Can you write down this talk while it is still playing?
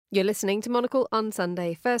You're listening to Monocle on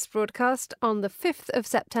Sunday, first broadcast on the 5th of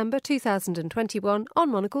September 2021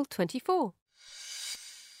 on Monocle 24.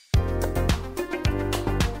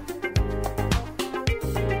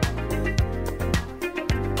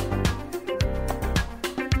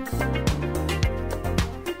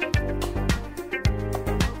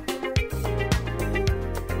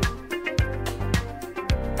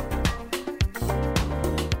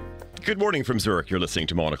 Good morning from Zurich. You're listening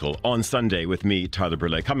to Monocle on Sunday with me, Tyler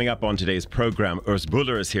Brûlé. Coming up on today's program, Urs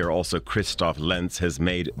Buller is here. Also, Christoph Lenz has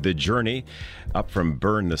made the journey up from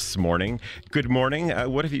Bern this morning. Good morning.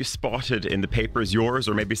 What have you spotted in the papers, yours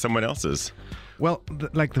or maybe someone else's? Well,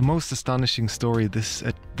 the most astonishing story this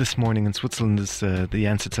morning in Switzerland is the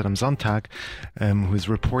Ernst am Sonntag, who is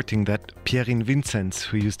reporting that Pierin Vinzenz,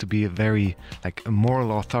 who used to be a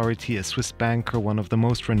moral authority, a Swiss banker, one of the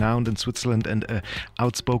most renowned in Switzerland and an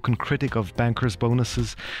outspoken critic of bankers'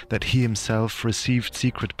 bonuses, that he himself received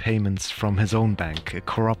secret payments from his own bank, a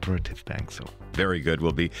cooperative bank. So very good.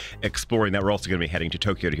 We'll be exploring that. We're also going to be heading to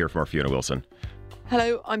Tokyo to hear from our Fiona Wilson.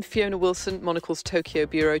 Hello, I'm Fiona Wilson, Monocle's Tokyo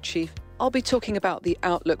Bureau Chief. I'll be talking about the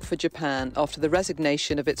outlook for Japan after the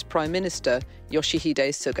resignation of its Prime Minister, Yoshihide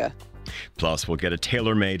Suga. Plus, we'll get a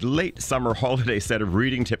tailor-made late summer holiday set of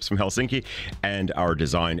reading tips from Helsinki, and our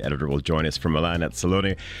design editor will join us from Milan at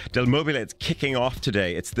Salone del Mobile. It's kicking off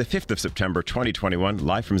today. It's the 5th of September 2021,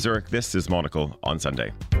 live from Zurich. This is Monocle on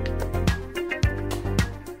Sunday.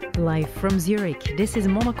 Live from Zurich, this is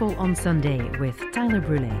Monocle on Sunday with Tyler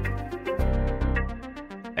Brûlé.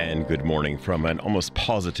 And good morning from an almost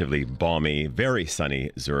positively balmy, very sunny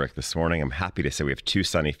Zurich this morning. I'm happy to say we have two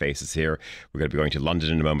sunny faces here. We're going to be going to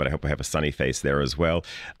London in a moment. I hope we have a sunny face there as well.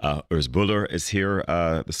 Urs Buller is here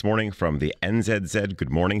this morning from the NZZ. Good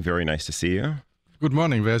morning. Very nice to see you. Good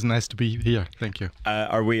morning. Very nice to be here. Thank you.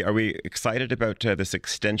 Are we excited about this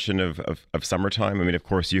extension of summertime? I mean, of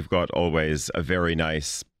course, you've got always a very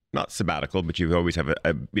nice, not sabbatical, but you always have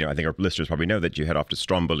I think our listeners probably know that you head off to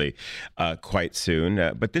Stromboli quite soon.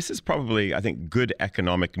 But this is probably, I think, good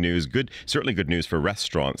economic news, certainly good news for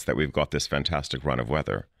restaurants that we've got this fantastic run of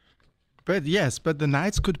weather. But the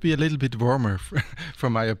nights could be a little bit warmer,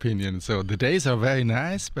 from my opinion. So the days are very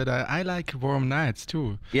nice, but I like warm nights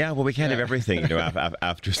too. Yeah, well, we can't have everything,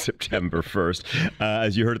 after September 1st.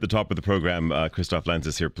 As you heard at the top of the program, Christoph Lenz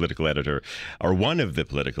is here, political editor, or one of the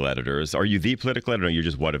political editors. Are you the political editor, or you're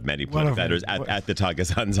just one of many political editors at the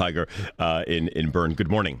Tagesanzeiger in Bern?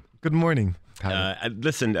 Good morning. Good morning.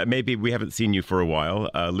 Listen, maybe we haven't seen you for a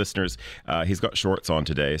while. Listeners, he's got shorts on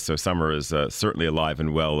today, so summer is certainly alive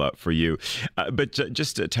and well for you. But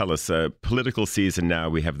just tell us, political season now,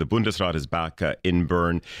 we have the Bundesrat is back in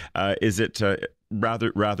Bern. Is it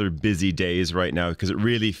rather busy days right now? Because it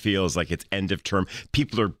really feels like it's end of term.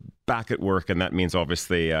 People are back at work, and that means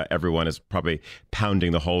obviously everyone is probably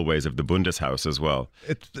pounding the hallways of the Bundeshaus as well.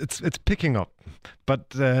 It's picking up,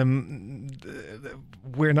 but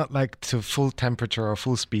we're not to full temperature or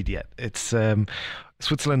full speed yet. It's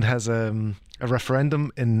Switzerland has a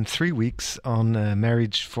referendum in 3 weeks on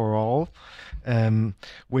marriage for all,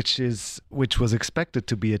 which was expected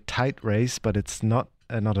to be a tight race, but it's not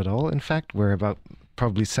at all. In fact, we're about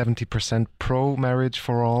probably 70% pro-marriage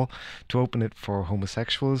for all, to open it for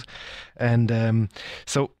homosexuals. And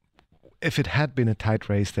so if it had been a tight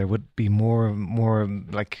race, there would be more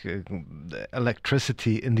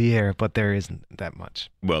electricity in the air, but there isn't that much.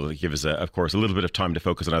 Well, it gives us, of course, a little bit of time to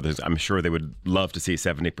focus on others. I'm sure they would love to see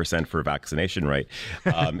 70% for a vaccination rate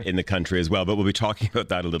in the country as well, but we'll be talking about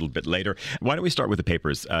that a little bit later. Why don't we start with the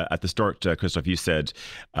papers? At the start, Christoph, you said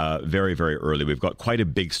very, very early, we've got quite a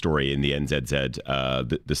big story in the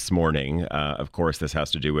NZZ this morning. Of course, this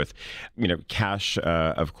has to do with, cash,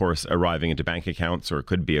 of course, arriving into bank accounts, or it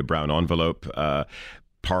could be a brown envelope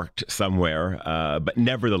parked somewhere. But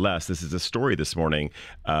nevertheless, this is a story this morning,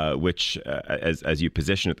 which, as you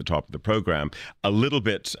position at the top of the program, a little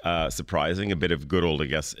bit surprising, a bit of good old, I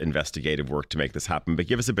guess, investigative work to make this happen. But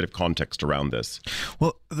give us a bit of context around this.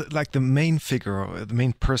 Well, the main figure, or the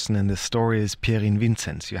main person in this story is Pierin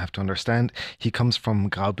Vinzenz. You have to understand, he comes from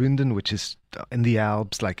Graubünden, which is in the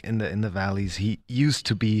Alps, in the valleys. He used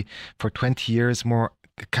to be, for 20 years, more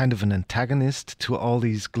kind of an antagonist to all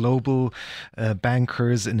these global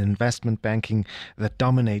bankers in investment banking that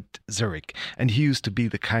dominate Zurich. And he used to be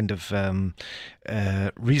the kind of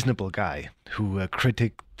reasonable guy who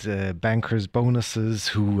critiqued bankers' bonuses,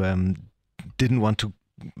 who didn't want to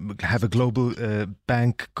have a global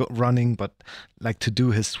bank running, but to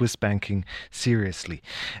do his Swiss banking seriously.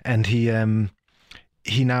 And he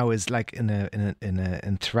he now is like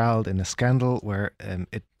enthralled in a scandal where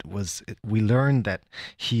we learned that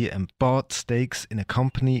he bought stakes in a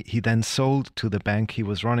company he then sold to the bank he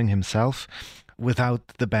was running himself, without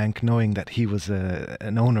the bank knowing that he was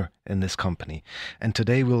an owner in this company. And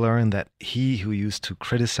today we learn that he, who used to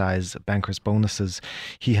criticize bankers' bonuses,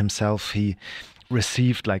 he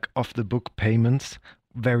received like off-the-book payments,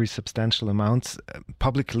 very substantial amounts.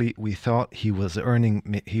 Publicly, we thought he was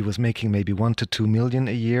making maybe 1 to 2 million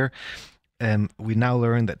a year. We now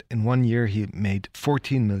learn that in 1 year he made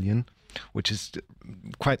 14 million, which is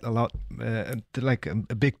quite a lot, like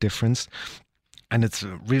a big difference. And it's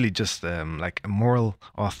really just like a moral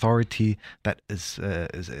authority that is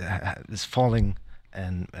falling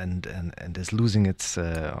and is losing its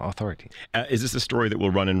authority. Is this a story that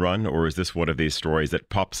will run and run, or is this one of these stories that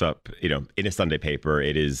pops up, in a Sunday paper?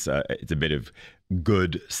 It's a bit of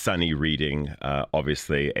good, sunny reading.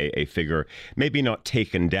 Obviously, a figure maybe not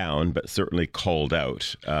taken down, but certainly called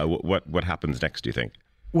out. What happens next, do you think?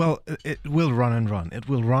 Well, it will run and run. It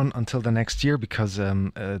will run until the next year because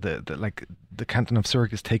the canton of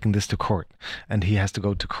Zurich is taking this to court, and he has to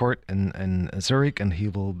go to court in Zurich, and he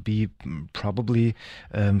will be probably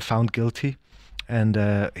found guilty. And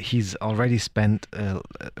he's already spent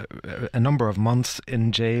a number of months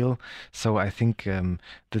in jail. So I think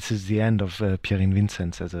this is the end of Pierin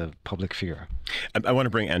Vincenz as a public figure. I want to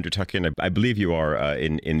bring Andrew Tuck in. I believe you are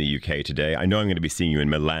in the UK today. I know I'm going to be seeing you in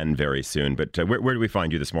Milan very soon, but where do we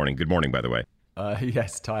find you this morning? Good morning, by the way.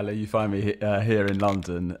 Yes, Tyler, you find me here in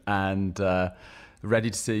London and ready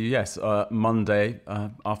to see you. Yes, Monday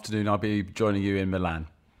afternoon, I'll be joining you in Milan.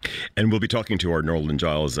 And we'll be talking to our Nolan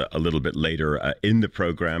Giles a little bit later in the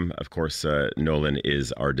program. Of course, Nolan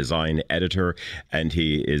is our design editor, and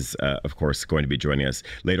he is, of course, going to be joining us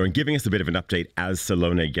later and giving us a bit of an update as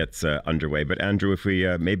Salone gets underway. But Andrew, if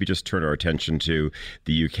we maybe just turn our attention to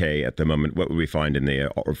the UK at the moment, what would we find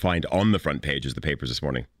find on the front pages of the papers this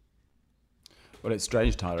morning? Well, it's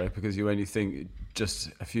strange, Tyler, because you only think just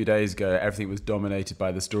a few days ago everything was dominated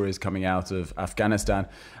by the stories coming out of Afghanistan.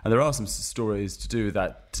 And there are some stories to do with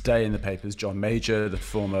that today in the papers. John Major, the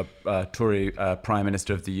former Tory Prime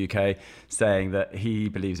Minister of the UK, saying that he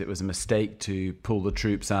believes it was a mistake to pull the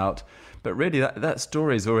troops out. But really, that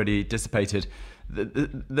story is already dissipated.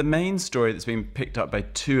 The main story that's been picked up by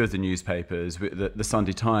two of the newspapers, the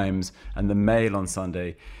Sunday Times and the Mail on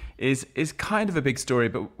Sunday, is kind of a big story,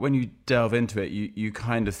 but when you delve into it, you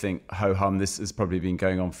kind of think, ho-hum, this has probably been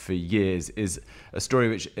going on for years, is a story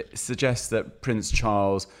which suggests that Prince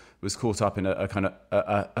Charles was caught up in a kind of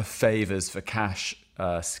a favours for cash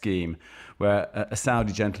scheme, where a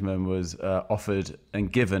Saudi gentleman was offered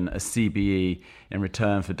and given a CBE in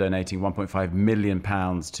return for donating £1.5 million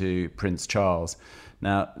to Prince Charles.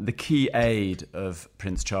 Now, the key aide of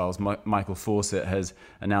Prince Charles, Michael Fawcett, has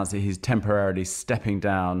announced that he's temporarily stepping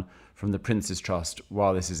down from the Prince's Trust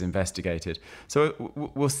while this is investigated. So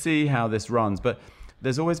we'll see how this runs. But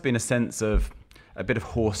there's always been a sense of a bit of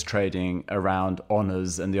horse trading around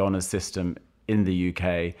honours and the honours system in the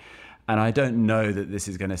UK. And I don't know that this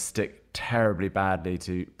is going to stick terribly badly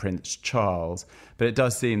to Prince Charles, but it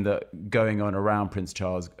does seem that going on around Prince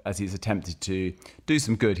Charles, as he's attempted to do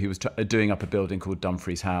some good, he was doing up a building called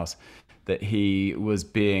Dumfries House, that he was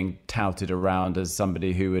being touted around as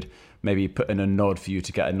somebody who would maybe put in a nod for you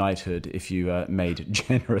to get a knighthood if you made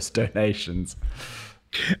generous donations.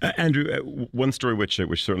 Andrew, one story which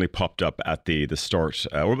certainly popped up at the start,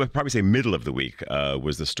 or probably say middle of the week,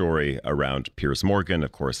 was the story around Piers Morgan.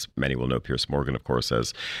 Of course, many will know Piers Morgan, of course,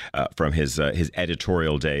 as from his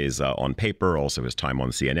editorial days on paper, also his time on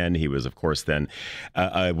CNN. He was, of course, then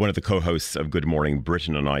one of the co-hosts of Good Morning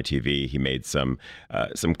Britain on ITV. He made some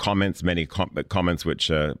comments, many comments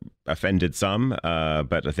which offended some,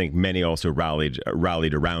 but I think many also rallied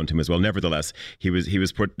around him as well. Nevertheless, he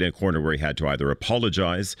was put in a corner where he had to either apologize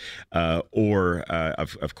or,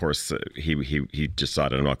 of course, he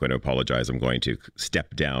decided, I'm not going to apologize, I'm going to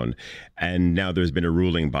step down. And now there's been a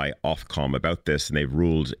ruling by Ofcom about this, and they've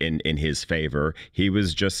ruled in his favor. He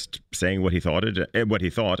was just saying what he thought,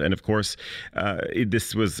 and of course,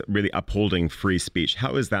 this was really upholding free speech.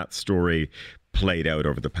 How is that story played out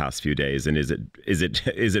over the past few days, and is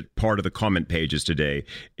it part of the comment pages today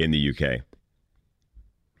in the UK?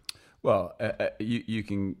 Well, you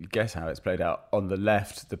can guess how it's played out. On the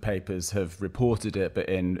left, the papers have reported it, but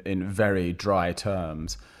in very dry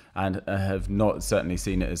terms, and have not certainly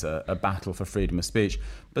seen it as a battle for freedom of speech.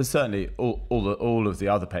 But certainly, all of the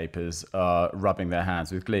other papers are rubbing their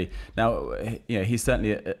hands with glee. Now, he's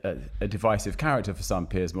certainly a divisive character for some,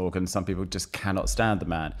 Piers Morgan. Some people just cannot stand the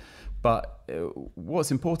man. But what's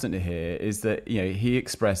important to hear is that he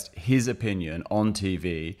expressed his opinion on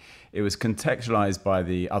TV. It was contextualized by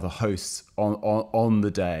the other hosts on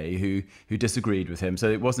the day who disagreed with him. So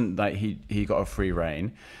it wasn't that he got a free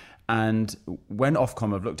rein. And when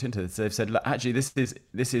Ofcom have looked into this, they've said, look, actually,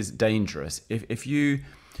 this is dangerous. If you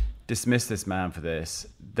dismiss this man for this,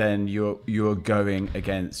 then you're going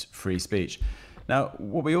against free speech. Now,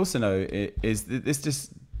 what we also know is that this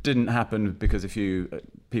just didn't happen because a few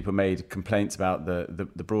people made complaints about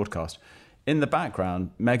the broadcast. In the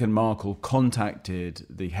background, Meghan Markle contacted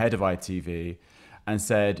the head of ITV and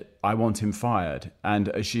said, I want him fired.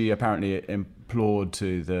 And she apparently implored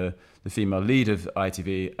to the female lead of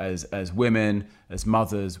ITV, as women, as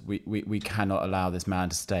mothers, we cannot allow this man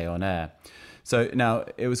to stay on air. So now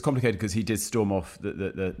it was complicated because he did storm off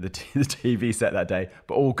the TV set that day,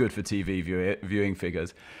 but all good for TV viewing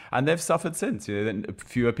figures. And they've suffered since,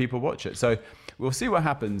 fewer people watch it. So we'll see what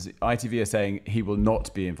happens. ITV are saying he will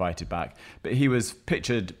not be invited back. But he was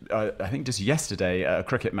pictured, I think just yesterday, at a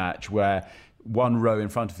cricket match where one row in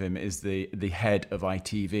front of him is the head of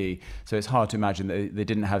ITV. So it's hard to imagine that they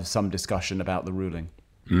didn't have some discussion about the ruling.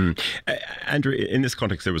 Andrew, in this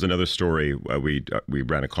context, there was another story. We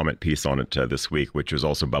ran a comment piece on it this week, which was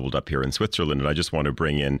also bubbled up here in Switzerland. And I just want to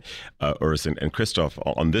bring in Urs and Christoph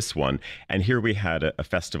on this one. And here we had a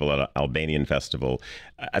festival, an Albanian festival,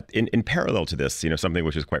 in parallel to this, something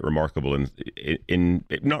which is quite remarkable in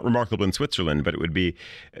not remarkable in Switzerland, but it would be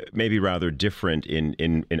maybe rather different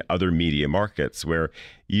in other media markets, where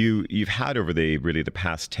you've had over the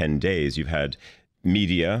past 10 days, you've had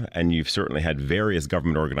media, and you've certainly had various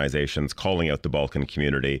government organizations calling out the Balkan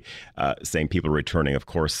community, saying people returning, of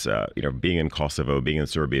course, being in Kosovo, being in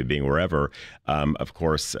Serbia, being wherever, of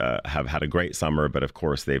course, have had a great summer, but of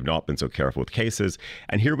course, they've not been so careful with cases.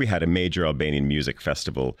 And here we had a major Albanian music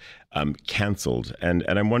festival cancelled. And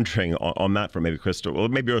I'm wondering on that from maybe Crystal, well,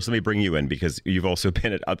 maybe also let me bring you in, because you've also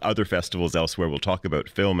been at other festivals elsewhere. We'll talk about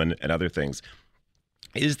film and other things.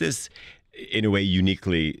 Is this in a way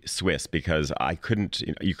uniquely Swiss? Because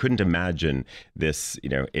you couldn't imagine this,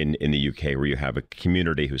 in the UK, where you have a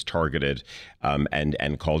community who's targeted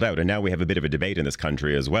and called out. And now we have a bit of a debate in this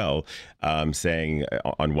country as well, saying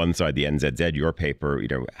on one side, the NZZ, your paper,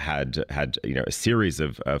 had a series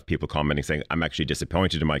of people commenting saying, I'm actually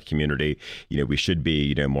disappointed in my community. We should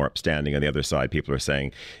be, more upstanding. On the other side, people are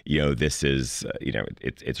saying, this is,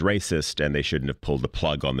 it's racist, and they shouldn't have pulled the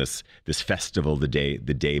plug on this festival the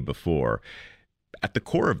day before. At the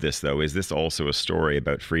core of this, though, is this also a story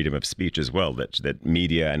about freedom of speech as well, that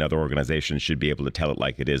media and other organizations should be able to tell it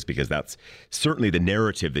like it is, because that's certainly the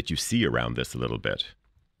narrative that you see around this a little bit.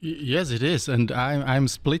 Yes, it is, and I'm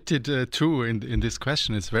splitted too in this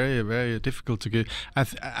question. It's very, very difficult to get.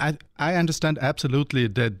 I understand absolutely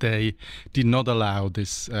that they did not allow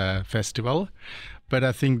this festival, but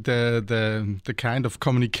I think the kind of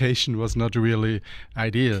communication was not really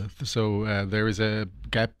ideal. So there is a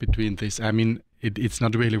gap between this. I mean, it's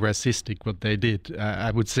not really racistic what they did, I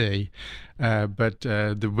would say, but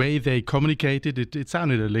the way they communicated it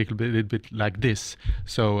sounded a little bit like this.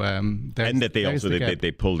 So and that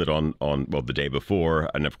they pulled it on the day before,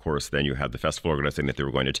 and of course then you had the festival organizing that they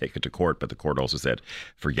were going to take it to court, but the court also said,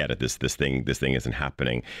 forget it, this thing isn't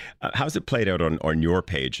happening. How's it played out on your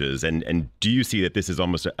pages, and do you see that this is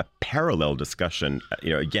almost a parallel discussion?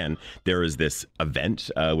 Again, there is this event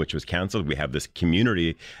which was cancelled. We have this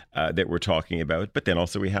community that we're talking about. But then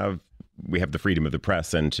also we have the freedom of the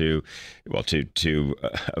press, and to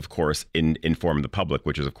of course inform the public,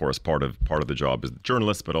 which is of course part of the job as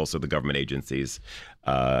journalists, but also the government agencies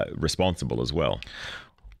responsible as well.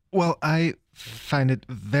 Well, I find it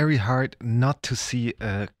very hard not to see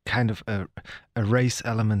a kind of a race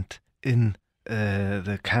element in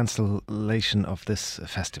the cancellation of this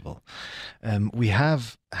festival. We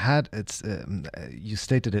have had, you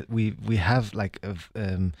stated it, we have like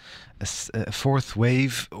a fourth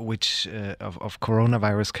wave which of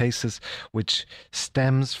coronavirus cases, which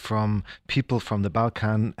stems from people from the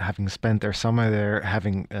Balkan having spent their summer there,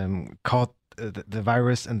 having caught the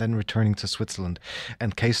virus and then returning to Switzerland,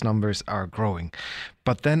 and case numbers are growing.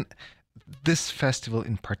 But then this festival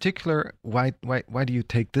in particular, why do you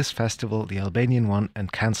take this festival, the Albanian one,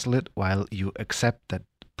 and cancel it while you accept that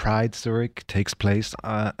Pride Zurich takes place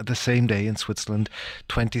the same day in Switzerland,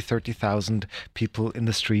 30,000 people in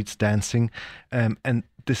the streets dancing, and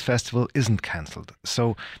this festival isn't cancelled?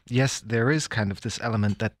 So yes, there is kind of this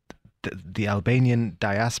element that the Albanian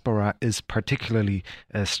diaspora is particularly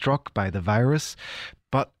struck by the virus.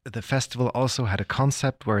 But the festival also had a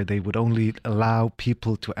concept where they would only allow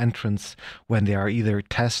people to entrance when they are either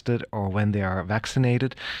tested or when they are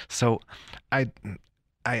vaccinated. So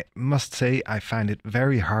I must say, I find it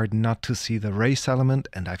very hard not to see the race element,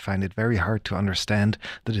 and I find it very hard to understand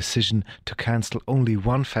the decision to cancel only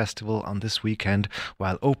one festival on this weekend,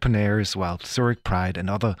 while open airs, while Zurich Pride and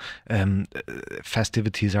other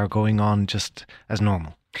festivities are going on just as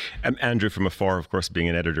normal. Andrew, from afar, of course, being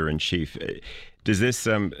an editor-in-chief, does this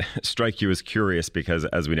strike you as curious? Because,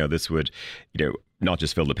 as we know, this would, not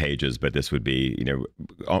just fill the pages, but this would be,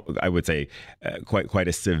 I would say, quite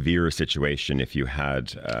a severe situation if you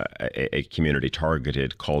had a community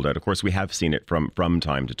targeted, called out. Of course, we have seen it from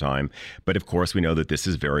time to time, but of course, we know that this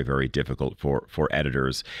is very, very difficult for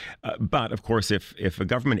editors. But of course, if a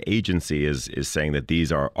government agency is saying that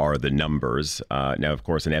these are the numbers, now, of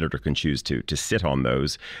course, an editor can choose to sit on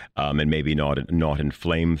those and maybe not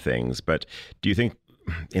inflame things. But do you think,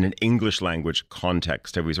 in an English language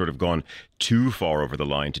context, have we sort of gone too far over the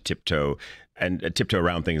line to tiptoe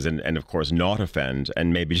around things and of course not offend?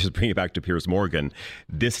 And maybe just bring it back to Piers Morgan,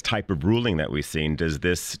 this type of ruling that we've seen, does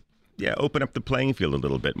this open up the playing field a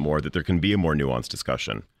little bit more, that there can be a more nuanced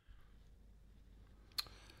discussion?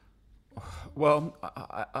 Well,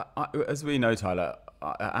 as we know, Tyler,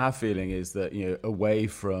 our feeling is that, away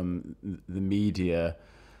from the media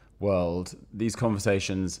world, these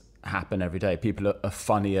conversations happen every day. People are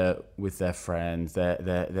funnier with their friends.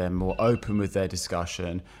 They're more open with their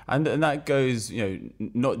discussion, and that goes,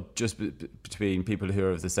 not just between people who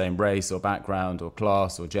are of the same race or background or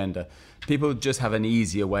class or gender. People just have an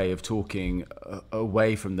easier way of talking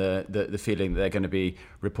away from the feeling that they're going to be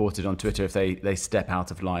reported on Twitter if they step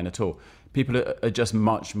out of line at all. People are just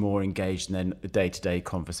much more engaged in their day-to-day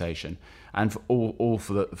conversation, and all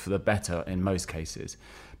for the better in most cases.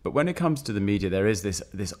 But when it comes to the media, there is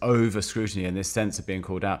this over scrutiny and this sense of being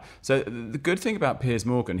called out. So the good thing about Piers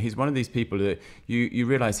Morgan, he's one of these people that you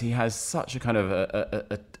realise he has such a kind of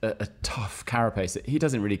a tough carapace that he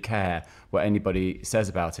doesn't really care what anybody says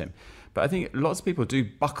about him. But I think lots of people do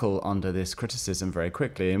buckle under this criticism very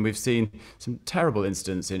quickly. And we've seen some terrible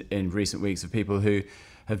incidents in recent weeks of people who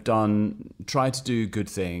have tried to do good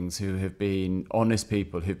things, who have been honest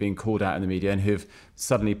people, who've been called out in the media and who've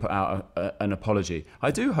suddenly put out an apology.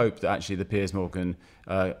 I do hope that actually the Piers Morgan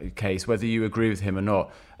case, whether you agree with him or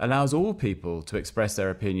not, allows all people to express their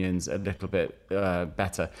opinions a little bit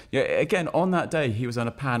better. Again, on that day, he was on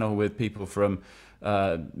a panel with people from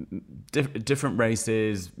different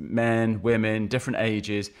races, men, women, different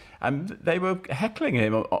ages, and they were heckling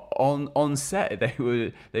him on set.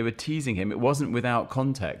 They were teasing him. It wasn't without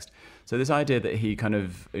context. So this idea that he kind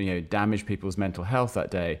of damaged people's mental health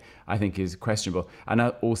that day, I think, is questionable. And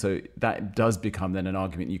also that does become then an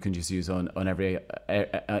argument you can just use in every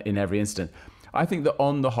instance. I think that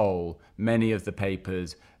on the whole, many of the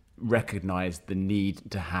papers recognise the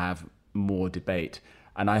need to have more debate.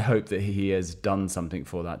 And I hope that he has done something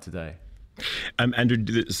for that today.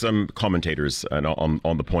 Andrew, some commentators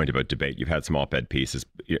on the point about debate, you've had some op-ed pieces,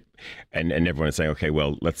 and everyone is saying, okay,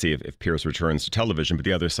 well, let's see if Piers returns to television. But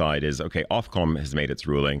the other side is, okay, Ofcom has made its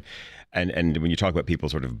ruling. And when you talk about people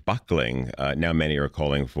sort of buckling, now many are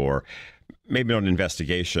calling for maybe not an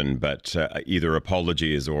investigation, but either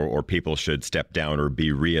apologies or people should step down or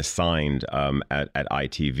be reassigned at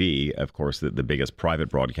ITV, of course, the biggest private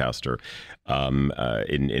broadcaster, in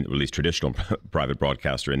at least traditional private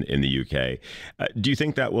broadcaster in the UK. Do you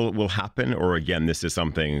think that will happen? Or again, this is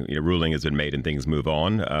something, ruling has been made and things move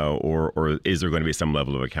on? Or is there going to be some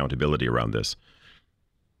level of accountability around this?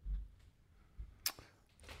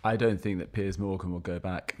 I don't think that Piers Morgan will go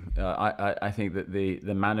back. I think that the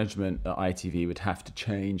management at ITV would have to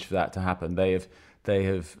change for that to happen. They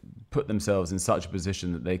have put themselves in such a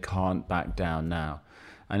position that they can't back down now.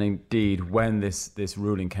 And indeed, when this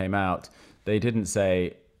ruling came out, they didn't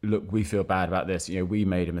say, look, we feel bad about this, we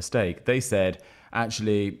made a mistake. They said,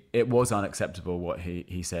 actually, it was unacceptable what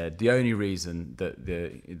he said. The only reason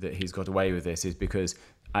that he's got away with this is because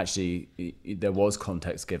actually there was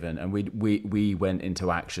context given, and we went into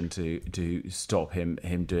action to stop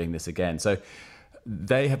him doing this again. So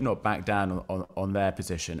they have not backed down on their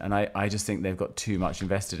position, and I just think they've got too much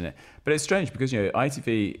invested in it. But it's strange because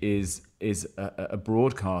ITV is a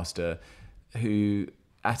broadcaster who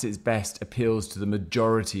at its best appeals to the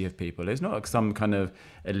majority of people. It's not like some kind of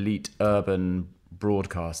elite urban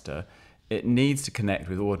broadcaster. It needs to connect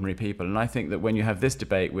with ordinary people. And I think that when you have this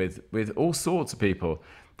debate with all sorts of people,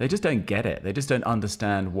 they just don't get it. They just don't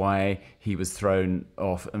understand why he was thrown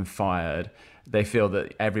off and fired. They feel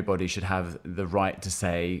that everybody should have the right to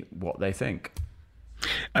say what they think.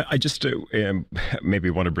 I just maybe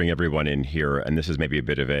want to bring everyone in here, and this is maybe a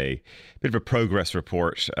bit of a progress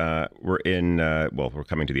report. We're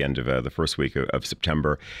coming to the end of the first week of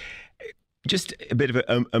September. Just a bit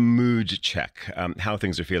of a mood check, how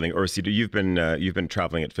things are feeling. Ursula, you've been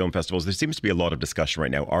traveling at film festivals. There seems to be a lot of discussion right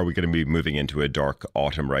now. Are we going to be moving into a dark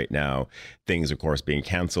autumn right now? Things, of course, being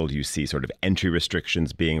cancelled. You see sort of entry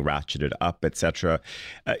restrictions being ratcheted up, etc.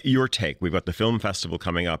 Your take? We've got the film festival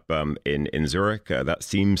coming up in Zurich. That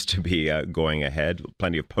seems to be going ahead.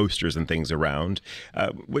 Plenty of posters and things around.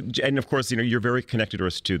 And of course, you're very connected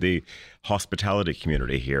to the hospitality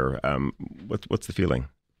community here. What's the feeling?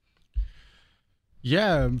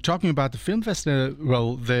 Yeah, talking about the film festival,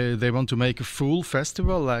 well, they want to make a full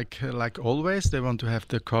festival like always. They want to have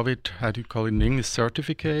the COVID, how do you call it in English,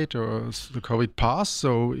 certificate or the COVID pass.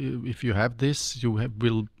 So if you have this, you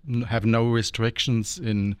will have no restrictions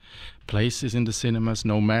in places in the cinemas,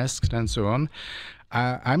 no masks and so on.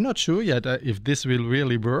 I'm not sure yet if this will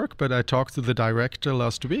really work, but I talked to the director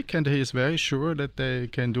last week and he is very sure that they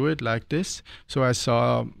can do it like this. So I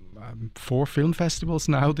saw 4 film festivals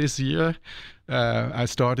now this year. I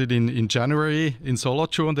started in January in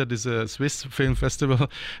Solothurn, that is a Swiss film festival.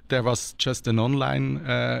 There was just an online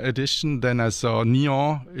edition. Then I saw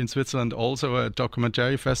Nyon in Switzerland, also a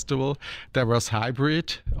documentary festival. There was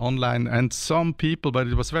hybrid online and some people, but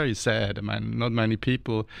it was very sad. I mean, not many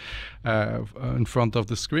people in front of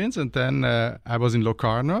the screens. And then I was in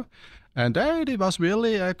Locarno. And there it was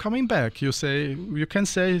really coming back. You can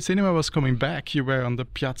say cinema was coming back. You were on the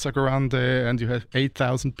Piazza Grande and you had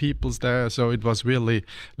 8,000 people there. So it was really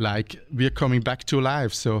like we're coming back to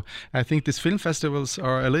life. So I think these film festivals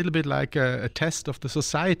are a little bit like a test of the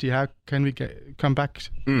society. How can we come back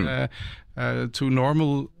to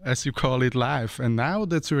normal, as you call it, life? And now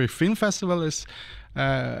the Zurich Film Festival is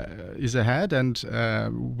ahead, and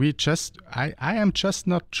I am just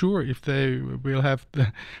not sure if they will have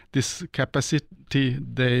this capacity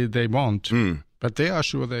they want. But they are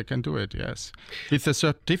sure they can do it. Yes, with a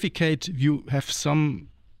certificate, you have something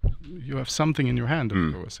in your hand,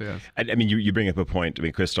 of course. Yes. I mean, you bring up a point. I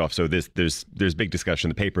mean, Christoph. So there's big discussion.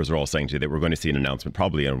 The papers are all saying today that we're going to see an announcement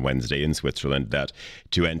probably on Wednesday in Switzerland that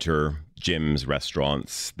to enter gyms,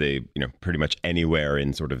 restaurants, pretty much anywhere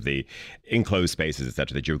in sort of the enclosed spaces,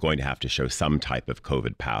 etc., that you're going to have to show some type of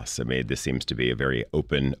COVID pass. I mean, this seems to be a very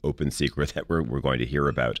open secret that we're going to hear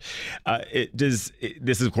about.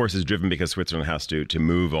 This, of course, is driven because Switzerland has to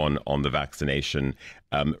move on the vaccination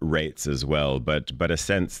rates as well. But a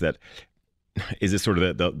sense that is this sort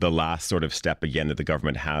of the last sort of step again that the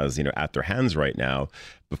government has, at their hands right now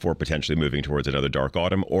before potentially moving towards another dark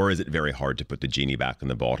autumn? Or is it very hard to put the genie back in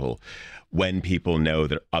the bottle when people know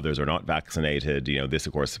that others are not vaccinated? This,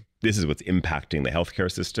 of course, this is what's impacting the healthcare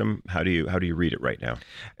system. How do you read it right now?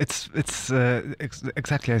 It's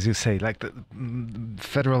exactly as you say. Like the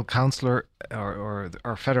federal counselor or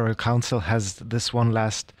federal council has this one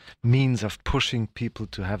last means of pushing people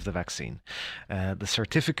to have the vaccine. The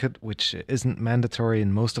certificate, which isn't mandatory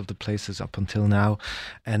in most of the places up until now,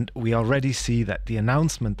 and we already see that the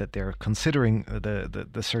announcement that they're considering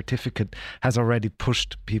the certificate has already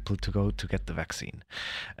pushed people to go to get the vaccine.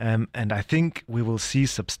 And I think we will see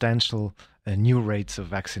substantial new rates of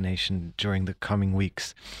vaccination during the coming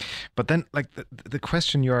weeks. But then, like the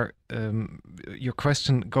question your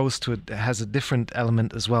question goes to, it has a different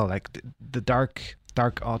element as well, like the dark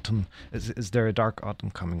autumn. Is there a dark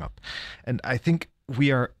autumn coming up? And I think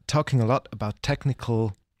we are talking a lot about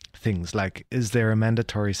technical things, like is there a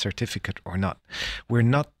mandatory certificate or not? We're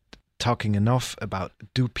not talking enough about,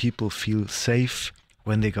 do people feel safe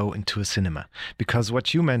when they go into a cinema? Because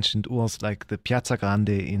what you mentioned was like the Piazza Grande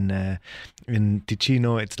in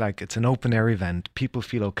Ticino. It's an open air event. People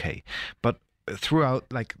feel okay, but throughout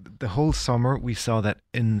like the whole summer, we saw that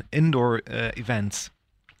in indoor events,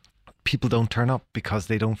 people don't turn up because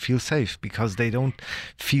they don't feel safe, because they don't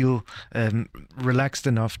feel relaxed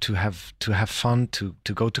enough to have fun, to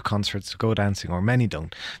go to concerts, to go dancing, or many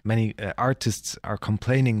don't. Many artists are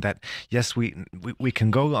complaining that yes, we can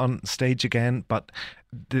go on stage again, but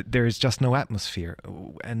there is just no atmosphere.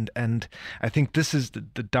 And I think this is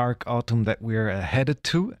the dark autumn that we're headed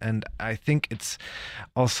to. And I think it's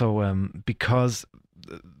also because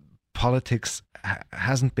politics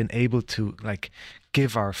hasn't been able to like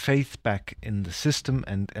give our faith back in the system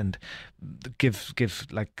and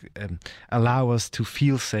allow us to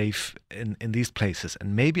feel safe in these places.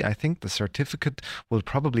 And maybe I think the certificate will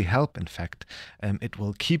probably help. In fact, it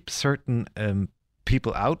will keep certain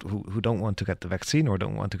people out who don't want to get the vaccine or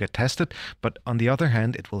don't want to get tested. But on the other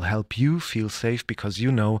hand, it will help you feel safe because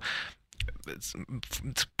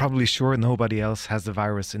it's probably sure nobody else has the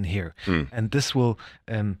virus in here. And this will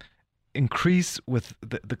increase with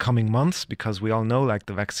the coming months, because we all know like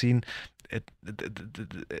the vaccine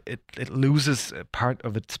it loses part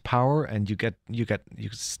of its power, and you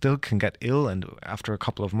still can get ill, and after a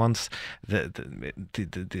couple of months, it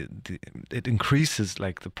increases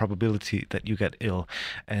like the probability that you get ill.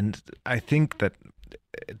 And I think that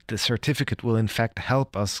the certificate will in fact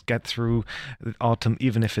help us get through autumn,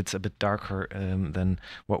 even if it's a bit darker than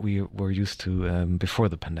what we were used to before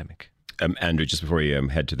the pandemic. Andrew, just before you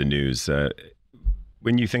head to the news,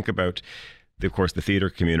 when you think about, of course, the theatre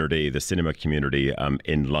community, the cinema community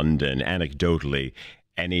in London, anecdotally,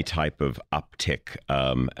 any type of uptick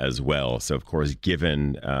as well. So, of course,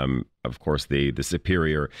 given, of course, the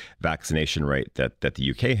superior vaccination rate that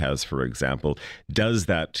the UK has, for example, does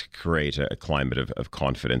that create a climate of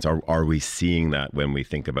confidence? Are we seeing that when we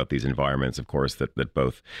think about these environments, of course, that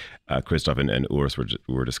both Christoph and Urs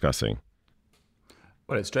were discussing?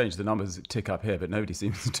 Well, it's strange. The numbers tick up here, but nobody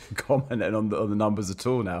seems to comment on the numbers at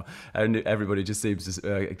all now. And everybody just seems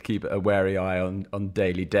to keep a wary eye on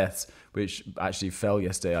daily deaths, which actually fell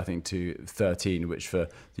yesterday, I think, to 13, which for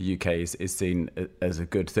the UK is seen as a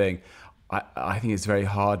good thing. I think it's very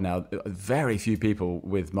hard now. Very few people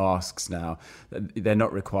with masks now. They're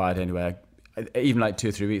not required anywhere. Even like 2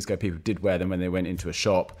 or 3 weeks ago, people did wear them when they went into a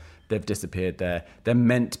shop. They've disappeared there. They're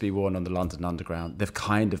meant to be worn on the London Underground. They've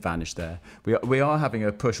kind of vanished there. We are having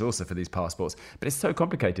a push also for these passports, but it's so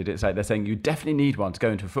complicated. It's like they're saying you definitely need one to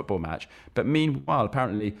go into a football match. But meanwhile,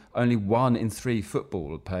 apparently only 1 in 3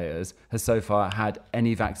 football players has so far had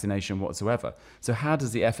any vaccination whatsoever. So how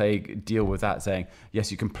does the FA deal with that, saying, yes,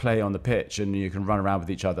 you can play on the pitch and you can run around with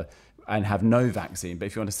each other and have no vaccine, but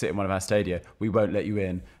if you want to sit in one of our stadia, we won't let you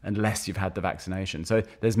in unless you've had the vaccination. So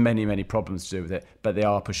there's many, many problems to do with it, but they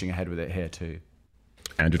are pushing ahead with it here too.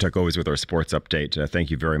 Andrew Tuck, always with our sports update.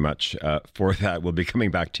 Thank you very much for that. We'll be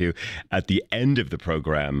coming back to you at the end of the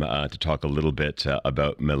programme to talk a little bit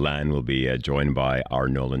about Milan. We'll be joined by our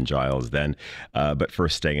Nolan Giles then. But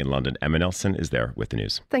first, staying in London, Emma Nelson is there with the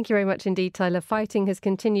news. Thank you very much indeed, Tyler. Fighting has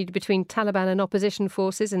continued between Taliban and opposition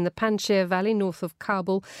forces in the Panjshir Valley north of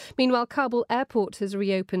Kabul. Meanwhile, Kabul airport has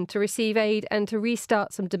reopened to receive aid and to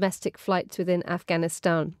restart some domestic flights within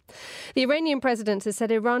Afghanistan. The Iranian president has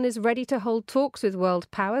said Iran is ready to hold talks with world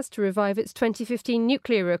powers to revive its 2015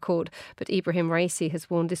 nuclear accord, but Ibrahim Raisi has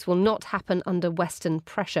warned this will not happen under Western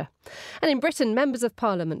pressure. And in Britain, members of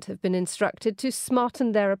Parliament have been instructed to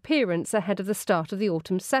smarten their appearance ahead of the start of the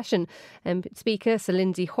autumn session. Speaker Sir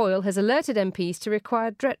Lindsay Hoyle has alerted MPs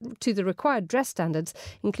to the required dress standards,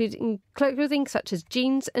 including clothing such as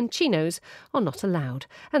jeans and chinos are not allowed.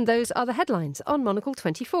 And those are the headlines on Monocle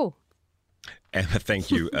 24. Emma, thank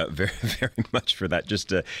you very, very much for that.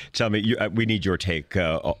 Just tell me, we need your take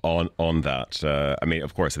on that. I mean,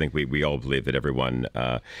 of course, I think we all believe that everyone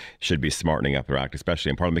should be smartening up their act, especially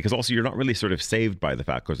in Parliament, because also you're not really sort of saved by the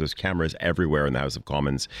fact because there's cameras everywhere in the House of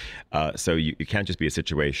Commons. So you can't just be a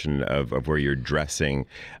situation of where you're dressing,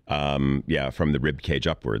 from the rib cage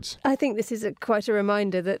upwards. I think this is quite a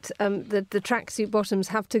reminder that the tracksuit bottoms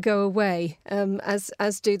have to go away,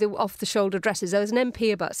 as do the off-the-shoulder dresses. There was an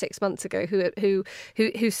MP about 6 months ago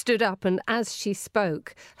who stood up, and as she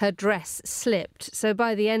spoke, her dress slipped. So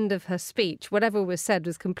by the end of her speech, whatever was said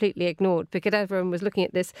was completely ignored because everyone was looking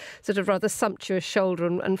at this sort of rather sumptuous shoulder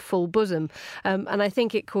and full bosom. And I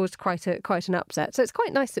think it caused quite an upset. So it's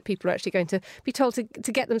quite nice that people are actually going to be told to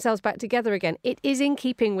get themselves back together again. It is in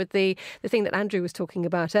keeping with the thing that Andrew was talking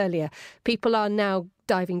about earlier. People are now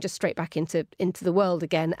diving just straight back into the world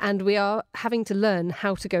again, and we are having to learn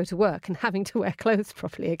how to go to work and having to wear clothes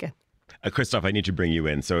properly again. Christoph, I need to bring you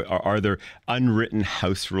in. So are there unwritten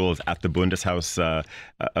house rules at the Bundeshaus,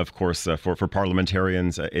 of course, for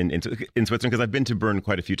parliamentarians in Switzerland? Because I've been to Bern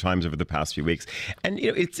quite a few times over the past few weeks. And,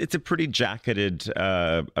 it's a pretty jacketed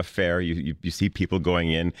affair. You see people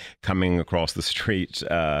going in, coming across the street,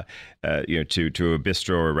 to a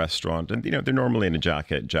bistro or a restaurant. And, they're normally in a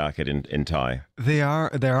jacket and tie. They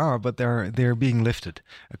are, but they're being lifted.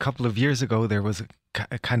 A couple of years ago, there was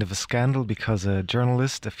a kind of a scandal because a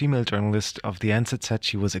female journalist of the NZZ said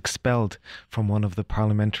she was expelled from one of the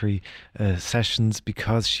parliamentary sessions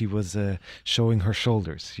because she was showing her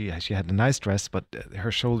shoulders. She had a nice dress, but her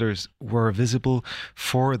shoulders were visible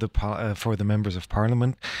for the members of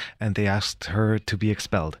parliament, and they asked her to be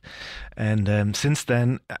expelled. And since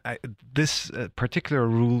then, this particular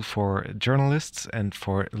rule for journalists and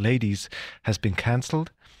for ladies has been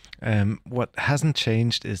cancelled. What hasn't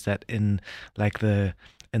changed is that in the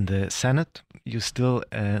Senate, you still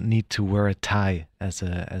need to wear a tie as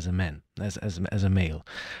a male.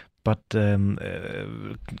 but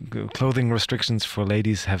clothing restrictions for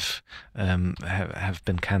ladies have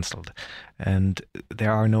been cancelled, and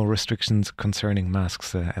there are no restrictions concerning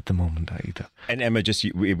masks at the moment either. And Emma,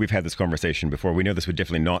 we've had this conversation before. We know this would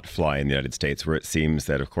definitely not fly in the United States, where it seems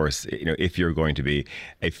that, of course, if you're going to be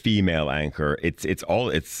a female anchor, it's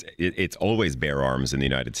always bare arms in the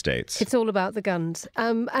United States. It's all about the guns,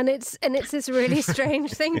 and it's this really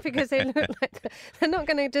strange thing, because they look like they're not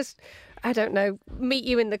going to just, I don't know, meet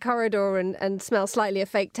you in the corridor and smell slightly of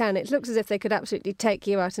fake tan. It looks as if they could absolutely take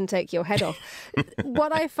you out and take your head off.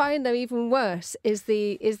 What I find, though, even worse is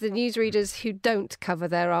the newsreaders who don't cover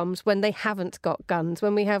their arms when they haven't got guns.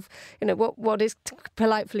 When we have, what is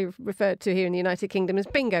politely referred to here in the United Kingdom as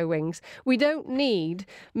bingo wings. We don't need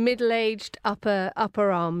middle-aged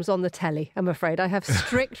upper arms on the telly, I'm afraid. I have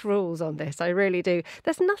strict rules on this. I really do.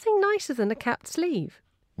 There's nothing nicer than a capped sleeve.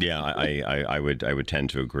 Yeah, I would tend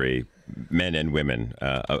to agree. Men and women,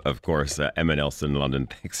 of course. Emma Nelson, London,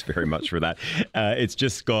 thanks very much for that. It's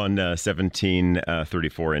just gone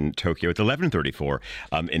 17:34 in Tokyo. It's 11:34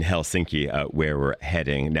 in Helsinki, where we're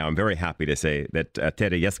heading. Now, I'm very happy to say that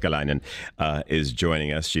Tere Jeskalainen is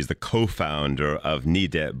joining us. She's the co-founder of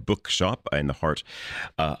Nide Bookshop in the heart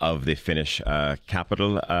of the Finnish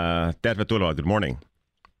capital. Tervetuloa, good morning.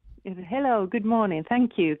 Hello, good morning.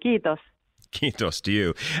 Thank you. Kiitos. Kiitos to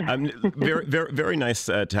you. Very, very, very nice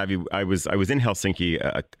to have you. I was in Helsinki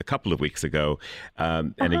a couple of weeks ago,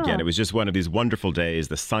 and again, it was just one of these wonderful days.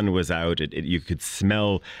 The sun was out. You could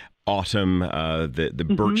smell autumn. The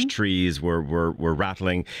birch trees were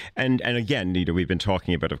rattling, and again, we've been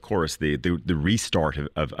talking about, of course, the restart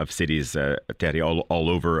of cities, Terry, all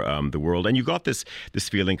over the world. And you got this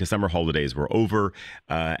feeling because summer holidays were over,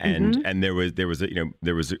 and there was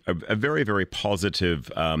a very, very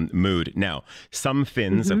positive mood. Now, some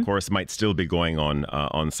Finns, of course, might still be going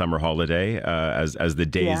on summer holiday as the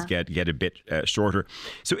days get a bit shorter.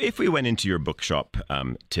 So, if we went into your bookshop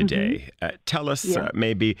today, tell us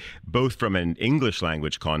maybe, both from an English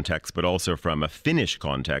language context, but also from a Finnish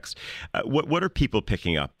context, what are people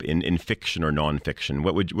picking up in fiction or non-fiction?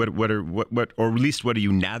 Or at least what are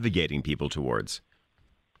you navigating people towards?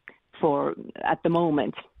 At the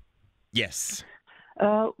moment? Yes.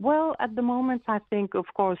 Well, at the moment, I think, of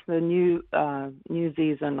course, the new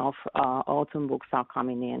season of autumn books are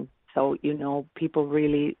coming in. So, people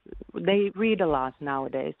they read a lot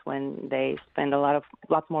nowadays when they spend a lot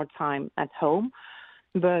more time at home.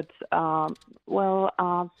 But,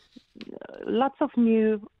 lots of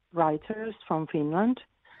new writers from Finland,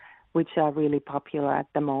 which are really popular at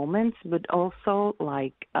the moment, but also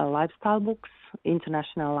lifestyle books,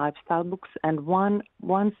 international lifestyle books. And one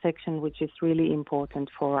section which is really important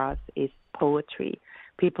for us is poetry.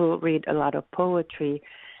 People read a lot of poetry.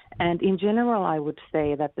 And in general, I would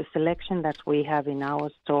say that the selection that we have in our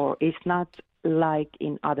store is not like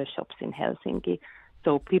in other shops in Helsinki.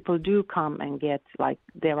 So people do come and get,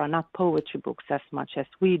 there are not poetry books as much as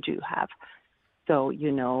we do have. So,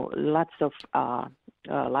 lots of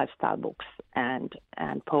lifestyle books and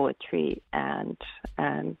poetry and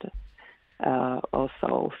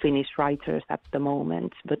also Finnish writers at the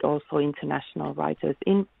moment, but also international writers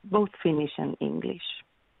in both Finnish and English.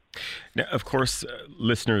 Now, of course,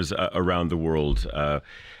 listeners around the world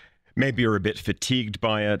maybe are a bit fatigued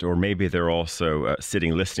by it, or maybe they're also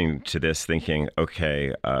sitting listening to this thinking,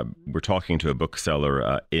 okay, we're talking to a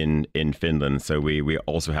bookseller in Finland, so we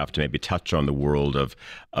also have to maybe touch on the world of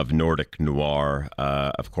Nordic noir.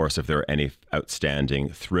 Of course, if there are any outstanding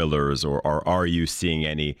thrillers, or are you seeing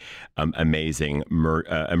any amazing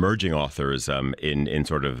emerging authors in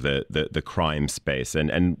sort of the crime space?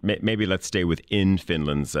 And maybe let's stay within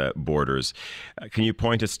Finland's borders. Can you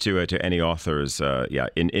point us to any authors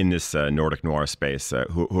in this Nordic noir space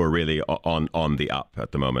who are really on the up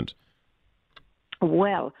at the moment?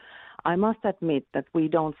 Well, I must admit that we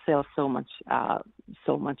don't sell so much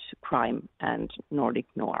crime and Nordic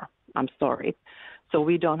noir. I'm sorry. So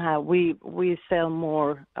we don't have. We sell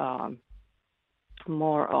more of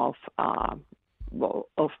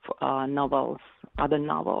novels, other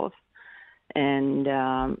novels, and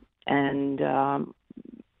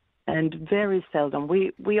very seldom.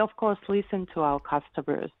 We of course listen to our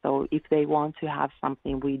customers. So if they want to have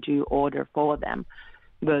something, we do order for them.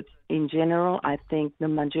 But in general, I think the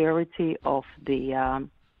majority of the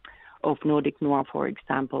of Nordic noir, for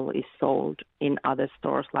example, is sold in other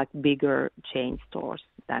stores, like bigger chain stores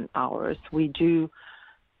than ours. We do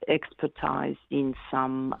expertise in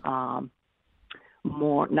some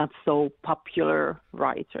more not so popular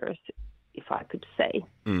writers if I could say.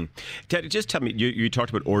 Teddy, just tell me, you talked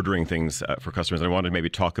about ordering things for customers, and I wanted to maybe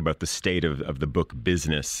talk about the state of the book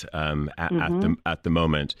business at the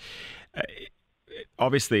moment.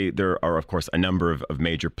 Obviously, there are, of course, a number of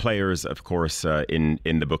major players, of course, in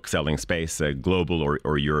the book selling space, global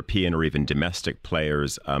or European or even domestic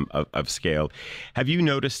players of scale. Have you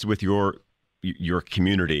noticed with your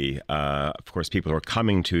community, of course, people who are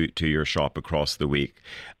coming to your shop across the week,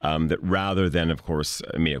 that rather than, of course,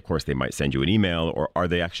 they might send you an email, or are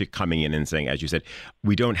they actually coming in and saying, as you said,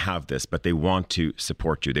 we don't have this, but they want to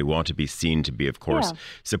support you. They want to be seen to be, of course,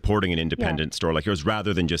 supporting an independent store like yours,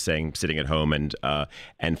 rather than just saying, sitting at home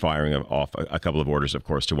and firing off a couple of orders, of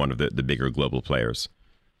course, to one of the bigger global players.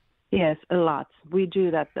 Yes, a lot. We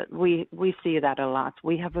do that. We see that a lot.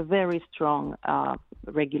 We have a very strong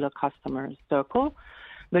regular customer circle,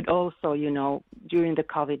 but also, during the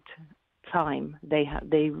COVID time, they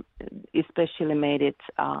especially made it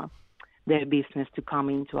their business to come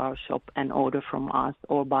into our shop and order from us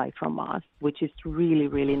or buy from us, which is really,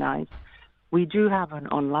 really nice. We do have an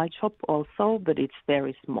online shop also, but it's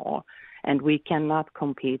very small, and we cannot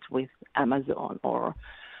compete with Amazon or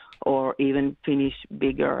even Finnish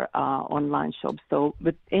bigger online shops. So,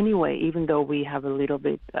 but anyway, even though we have a little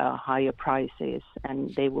bit higher prices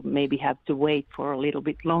and they would maybe have to wait for a little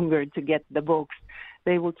bit longer to get the books,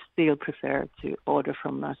 they would still prefer to order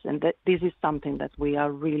from us. And this is something that we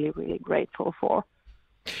are really, really grateful for.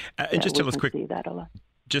 And just tell us quick. See that a lot.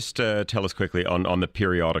 Just tell us quickly on the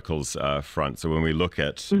periodicals front. So when we look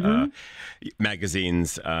at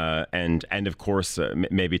magazines and of course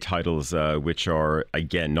maybe titles which are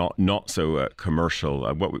again not so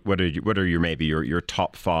commercial, what are your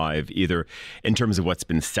top five, either in terms of what's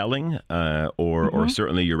been selling or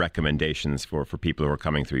certainly your recommendations for people who are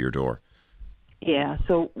coming through your door? Yeah,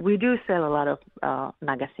 so we do sell a lot of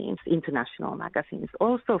magazines, international magazines,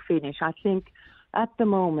 also Finnish. I think at the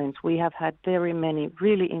moment we have had very many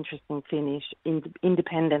really interesting Finnish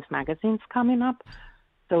independent magazines coming up,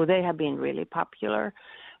 so they have been really popular.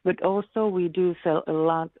 But also we do sell a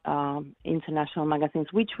lot international magazines,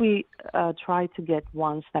 which we try to get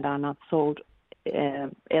ones that are not sold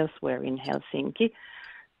elsewhere in Helsinki.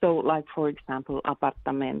 So like, for example,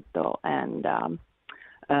 Apartamento and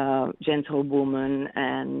Gentlewoman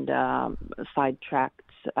and Sidetracked,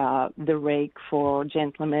 The Rake for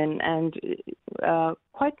gentlemen, and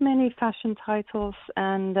quite many fashion titles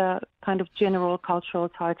and kind of general cultural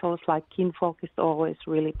titles like Kinfolk is always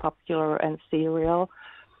really popular, and Serial,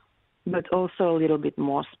 but also a little bit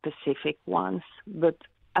more specific ones. But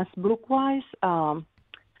as book-wise,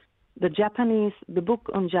 the book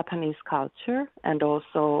on Japanese culture and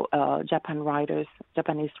also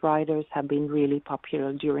Japanese writers have been really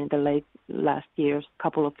popular during the last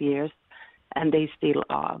couple of years, and they still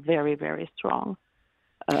are very, very strong.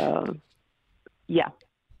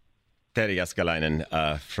 Terhi Jääskeläinen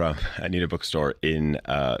from Anita Bookstore in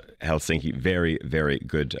Helsinki. Very, very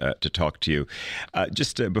good to talk to you.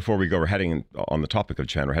 Just before we go, we're heading on the topic of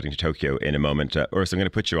Japan. We're heading to Tokyo in a moment. Urs, I'm going to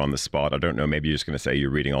put you on the spot. I don't know, maybe you're just going to say you're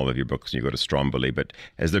reading all of your books and you go to Stromboli, but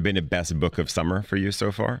has there been a best book of summer for you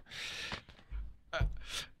so far?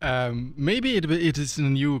 Maybe it is a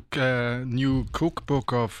new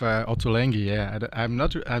cookbook of Otto Lengi. Yeah, I'm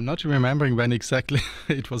not remembering when exactly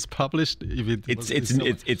it was published. It's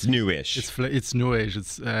newish. It's newish.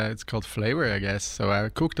 It's called Flavor, I guess. So I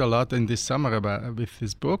cooked a lot in this summer with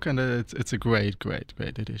this book, and it's a great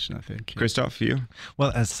edition, I think. Christoph, you?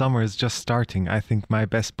 Well, as summer is just starting, I think my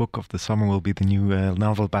best book of the summer will be the new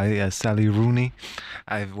novel by Sally Rooney.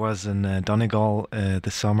 I was in Donegal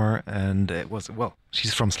this summer, and it was, well,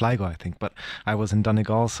 she's from Sligo, I think, but I was in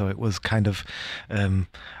Donegal, so it was kind of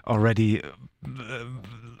already.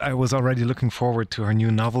 I was already looking forward to her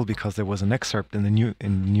new novel because there was an excerpt in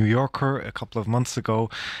New Yorker a couple of months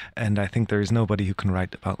ago, and I think there is nobody who can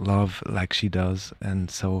write about love like she does,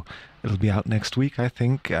 and so it'll be out next week. I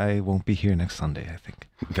think I won't be here next Sunday, I think.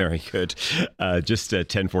 Very good. Just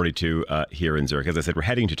 10:42 here in Zurich. As I said, we're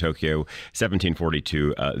heading to Tokyo.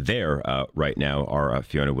 17:42 there right now. Our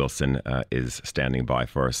Fiona Wilson is standing by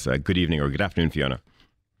for us. Good evening or good afternoon, Fiona.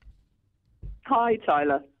 Hi,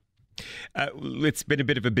 Tyler. It's been a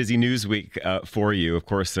bit of a busy news week for you. Of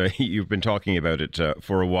course, you've been talking about it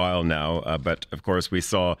for a while now. But of course, we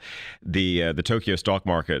saw the Tokyo stock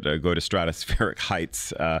market go to stratospheric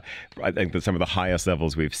heights. I think that some of the highest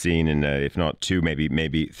levels we've seen in, if not two,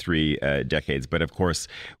 maybe 3 decades. But of course,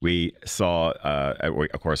 we saw,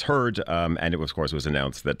 of course, heard, and it was, of course, was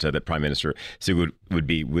announced that that Prime Minister Suga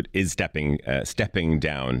is stepping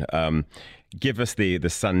down. Give us the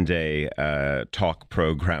Sunday talk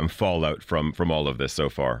program fallout from all of this so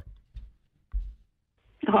far.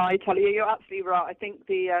 Hi, Talia. You're absolutely right. I think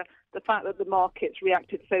the fact that the markets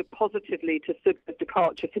reacted so positively to Suga's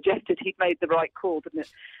departure suggested he'd made the right call, didn't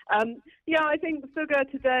it? Yeah, I think Suga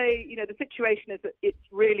today, the situation is that it's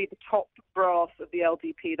really the top brass of the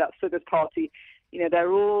LDP, that's Suga's party.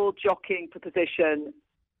 They're all jockeying for position,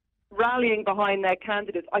 rallying behind their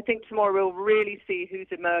candidates. I think tomorrow we'll really see who's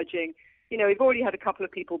emerging. We've already had a couple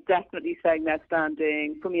of people definitely saying they're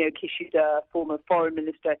standing. Fumio Kishida, former foreign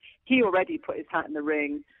minister, he already put his hat in the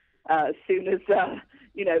ring as soon as,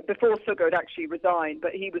 before Suga had actually resigned.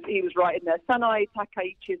 But he was right in there. Sanae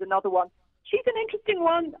Takaichi is another one. She's an interesting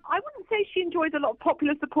one. I wouldn't say she enjoys a lot of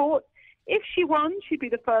popular support. If she won, she'd be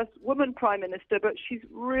the first woman prime minister. But she's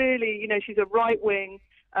really, she's a right-wing,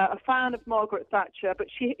 a fan of Margaret Thatcher. But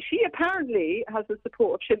she apparently has the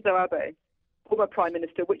support of Shinzo Abe, former prime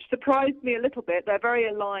minister, which surprised me a little bit. They're very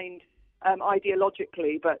aligned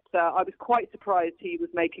ideologically, but I was quite surprised he was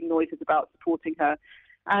making noises about supporting her.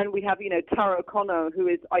 And we have, Taro Kono, who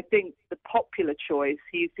is, I think, the popular choice.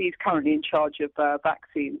 He's currently in charge of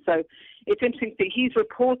vaccines. So it's interesting to see. He's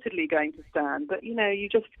reportedly going to stand, but, you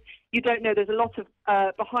don't know. There's a lot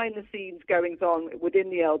of behind-the-scenes goings on within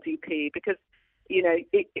the LDP because,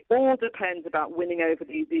 it all depends about winning over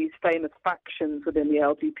these famous factions within the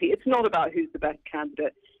LDP. It's not about who's the best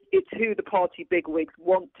candidate. It's who the party bigwigs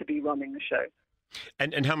want to be running the show.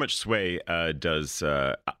 And how much sway does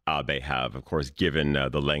Abe have, of course, given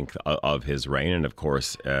the length of his reign, and of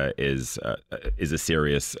course is a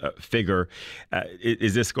serious figure?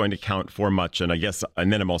 Is this going to count for much? And I guess,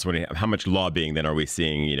 and then I'm also wondering, how much lobbying then are we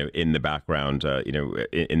seeing, in the background,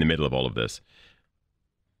 in the middle of all of this?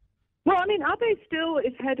 Well, Abe still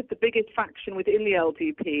is head of the biggest faction within the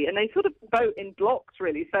LDP, and they sort of vote in blocks,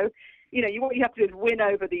 really. So, what you have to do is win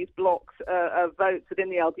over these blocks of votes within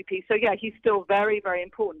the LDP. So, yeah, he's still very, very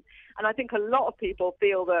important. And I think a lot of people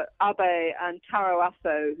feel that Abe and Taro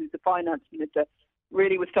Aso, who's the finance minister,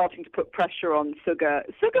 really was starting to put pressure on Suga.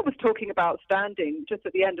 Suga was talking about standing just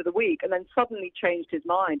at the end of the week and then suddenly changed his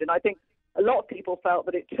mind. And I think a lot of people felt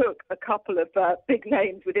that it took a couple of big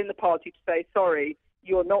names within the party to say, sorry,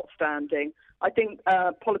 you're not standing. I think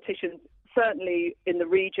politicians, certainly in the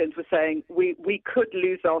regions, were saying we could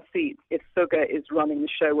lose our seats if Suga is running the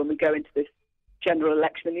show when we go into this general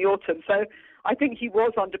election in the autumn. So I think he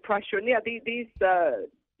was under pressure. And yeah, these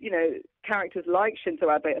characters like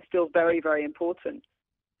Shinzo Abe are still very, very important.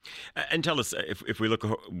 And tell us, if we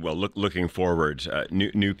looking forward,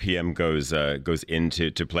 new PM goes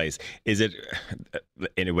into place. Is it,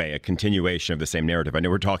 in a way, a continuation of the same narrative? I know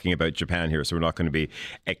we're talking about Japan here, so we're not going to be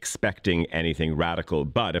expecting anything radical.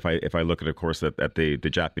 But if I look at, of course, at the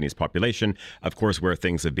Japanese population, of course, where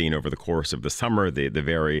things have been over the course of the summer, the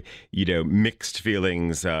very mixed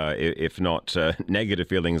feelings, if not negative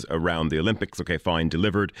feelings around the Olympics. Okay, fine,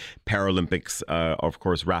 delivered. Paralympics, of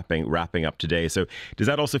course, wrapping up today. So does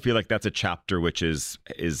that also feel like that's a chapter which is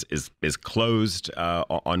closed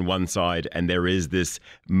on one side, and there is this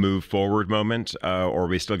move forward moment, or are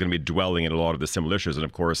we still going to be dwelling in a lot of the similar issues? And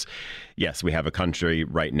of course, yes, we have a country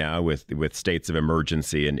right now with states of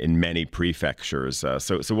emergency in many prefectures.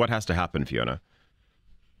 So what has to happen, Fiona?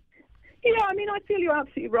 Yeah, I feel you're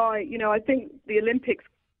absolutely right. I think the Olympics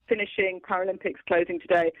finishing, Paralympics closing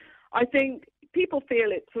today, I think people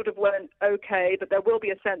feel it sort of went okay, but there will be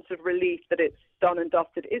a sense of relief that it's done and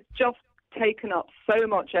dusted. It's just taken up so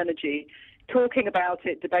much energy, talking about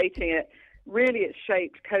it, debating it. Really, it's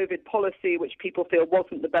shaped COVID policy, which people feel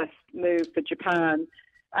wasn't the best move for Japan.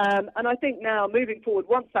 And I think now, moving forward,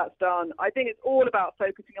 once that's done, I think it's all about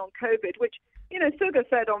focusing on COVID, which, Suga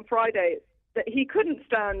said on Friday that he couldn't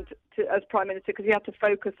stand as Prime Minister because he had to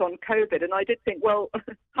focus on COVID. And I did think, well,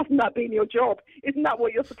 hasn't that been your job? Isn't that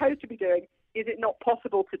what you're supposed to be doing? Is it not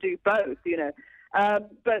possible to do both,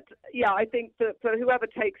 But, yeah, I think that for whoever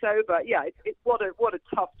takes over, yeah, it's what a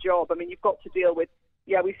tough job. You've got to deal with,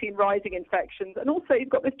 we've seen rising infections. And also you've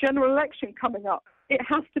got this general election coming up. It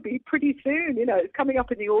has to be pretty soon, it's coming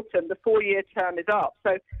up in the autumn. The 4-year term is up.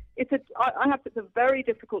 So it's a very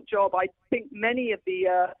difficult job. I think many of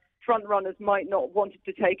the front runners might not want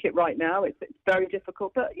to take it right now. It's very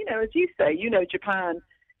difficult. But, as you say, Japan,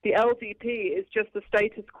 the LDP is just the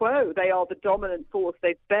status quo. They are the dominant force.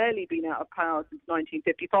 They've barely been out of power since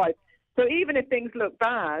 1955. So even if things look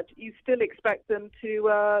bad, you still expect them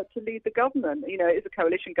to lead the government. It is a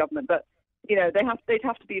coalition government, but they'd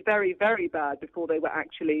have to be very, very bad before they were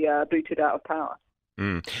actually booted out of power.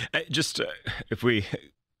 Just if we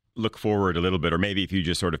look forward a little bit, or maybe if you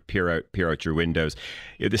just sort of peer out your windows,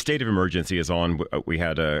 the state of emergency is on. We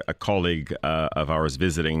had a colleague of ours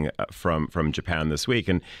visiting from Japan this week,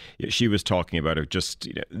 and she was talking about it, just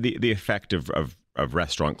the effect of of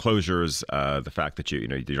restaurant closures, the fact that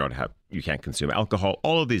you can't consume alcohol,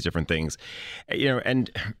 all of these different things,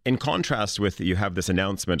 and in contrast with, you have this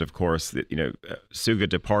announcement, of course, that Suga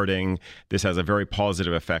departing. This has a very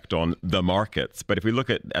positive effect on the markets. But if we look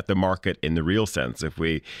at the market in the real sense, if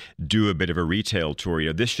we do a bit of a retail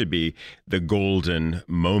tour, this should be the golden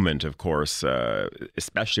moment, of course,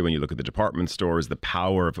 especially when you look at the department stores, the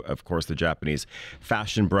power of course, the Japanese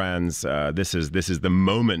fashion brands. This is the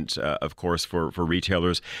moment, of course, for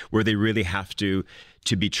retailers where they really have to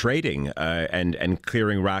be trading and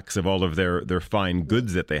clearing racks of all of their fine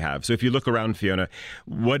goods that they have. So if you look around, Fiona,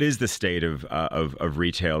 what is the state of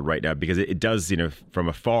retail right now? Because it does, from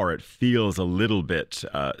afar, it feels a little bit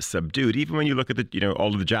subdued, even when you look at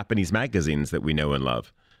all of the Japanese magazines that we know and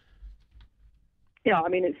love. Yeah, I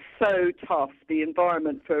mean, it's so tough, the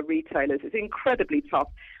environment for retailers. It's incredibly tough.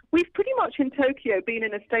 We've pretty much in Tokyo been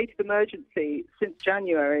in a state of emergency since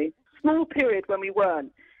January, small period when we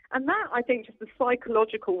weren't. And that, I think, just the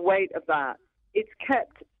psychological weight of that, it's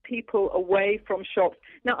kept people away from shops.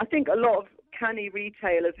 Now, I think a lot of canny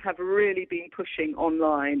retailers have really been pushing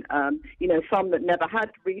online. Some that never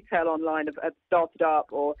had retail online have started up,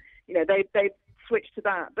 or, they've switched to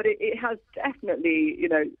that. But it has definitely,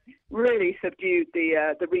 really subdued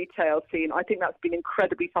the retail scene. I think that's been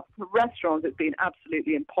incredibly tough. For restaurants, it's been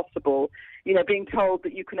absolutely impossible. Being told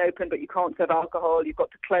that you can open, but you can't serve alcohol, you've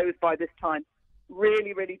got to close by this time.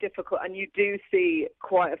 Really, really difficult. And you do see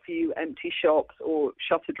quite a few empty shops or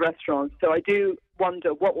shuttered restaurants. So I do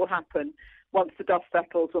wonder what will happen once the dust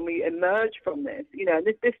settles, when we emerge from this. And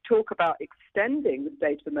this talk about extending the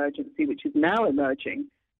state of emergency, which is now emerging,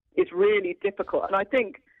 is really difficult. And I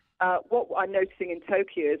think what I'm noticing in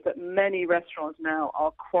Tokyo is that many restaurants now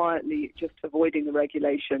are quietly just avoiding the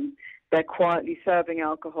regulation. They're quietly serving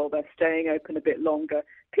alcohol. They're staying open a bit longer.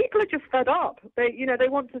 People are just fed up. They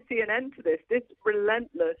want to see an end to this. This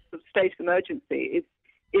relentless state of emergency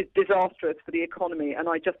is disastrous for the economy, and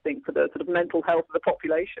I just think for the sort of mental health of the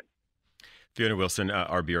population. Fiona Wilson,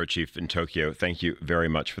 our bureau chief in Tokyo, thank you very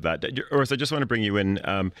much for that. Urs, I just want to bring you in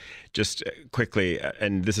just quickly,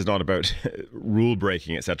 and this is not about rule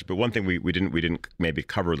breaking, etc. But one thing we didn't maybe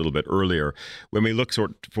cover a little bit earlier, when we look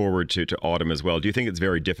forward to autumn as well, do you think it's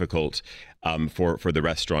very difficult for the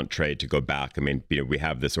restaurant trade to go back? I mean, we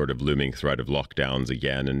have this sort of looming threat of lockdowns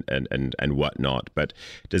again and whatnot, but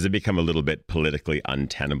does it become a little bit politically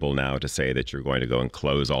untenable now to say that you're going to go and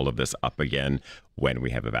close all of this up again when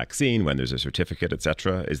we have a vaccine, when there's a certificate,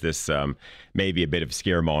 etc.? Is this maybe a bit of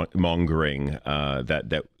scaremongering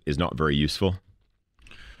that is not very useful?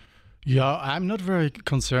 Yeah, I'm not very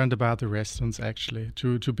concerned about the restaurants, actually,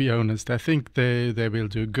 to be honest. I think they will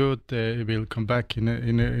do good. They will come back in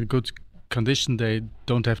a good condition. They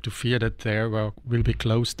don't have to fear that they will be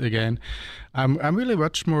closed again. I'm really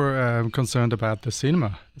much more concerned about the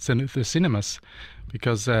cinemas.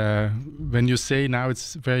 Because when you say now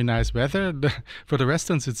it's very nice weather, for the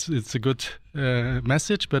restaurants it's a good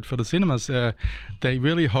message, but for the cinemas, they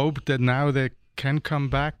really hope that now they can come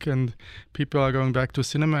back and people are going back to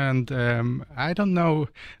cinema. And I don't know,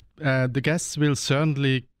 the guests will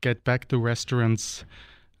certainly get back to restaurants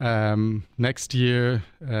next year.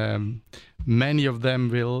 Many of them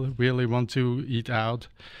will really want to eat out.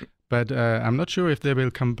 But I'm not sure if they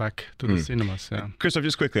will come back to the cinemas. Yeah. Christoph,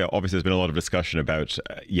 just quickly, obviously there's been a lot of discussion about,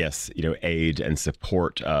 aid and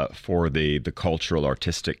support for the cultural,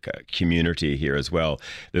 artistic community here as well.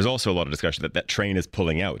 There's also a lot of discussion that train is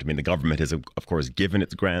pulling out. I mean, the government has, of course, given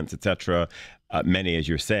its grants, etc. Many, as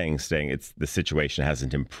you're saying, the situation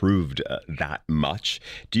hasn't improved that much.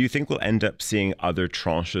 Do you think we'll end up seeing other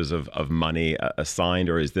tranches of money assigned,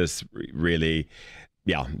 or is this really...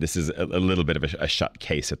 Yeah, this is a little bit of a shut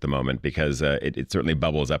case at the moment, because it certainly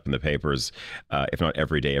bubbles up in the papers, if not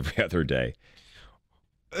every day, every other day.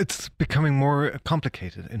 It's becoming more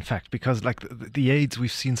complicated, in fact, because like the aids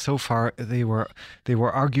we've seen so far, they were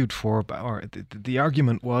argued for, or the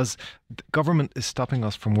argument was the government is stopping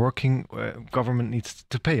us from working, government needs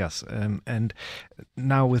to pay us. And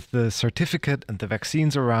now with the certificate and the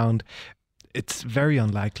vaccines around, it's very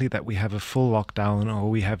unlikely that we have a full lockdown, or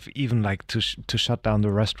we have even like to shut down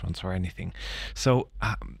the restaurants or anything. So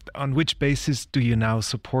on which basis do you now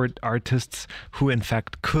support artists who in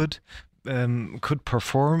fact could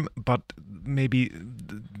perform, but maybe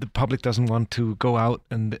the public doesn't want to go out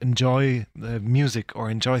and enjoy music or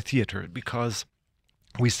enjoy theater because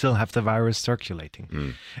we still have the virus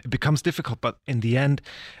circulating? It becomes difficult, but in the end,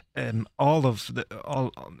 at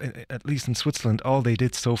least in Switzerland, all they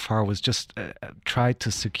did so far was just try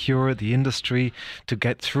to secure the industry to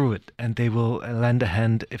get through it, and they will lend a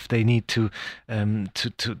hand if they need to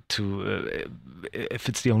if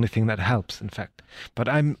it's the only thing that helps, in fact. But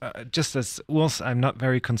I'm just as Urs, I'm not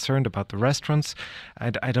very concerned about the restaurants.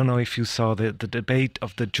 I don't know if you saw the debate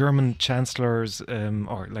of the German chancellors,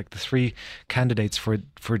 or like the three candidates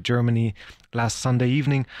for Germany last Sunday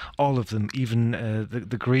evening. All of them, even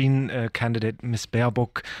the Green candidate, Miss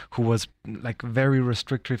Baerbock, who was like very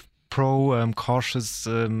restrictive, cautious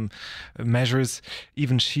measures,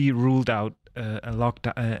 even she ruled out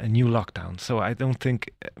a new lockdown. So I don't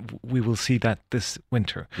think we will see that this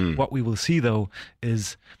winter. What we will see, though,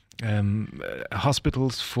 is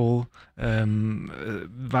hospitals full,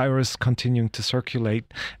 virus continuing to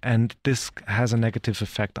circulate, and this has a negative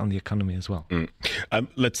effect on the economy as well.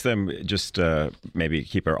 Let's just maybe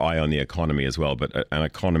keep our eye on the economy as well, but an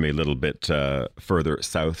economy a little bit further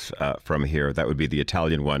south from here. That would be the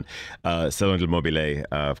Italian one. Salone del Mobile,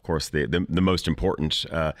 of course, the most important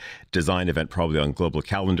design event probably on global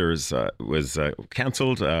calendars, was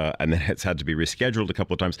cancelled, and then it's had to be rescheduled a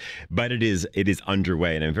couple of times. But it is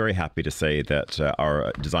underway, and I'm very happy to say that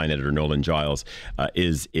our design editor, Nolan Giles,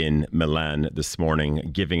 is in Milan this morning,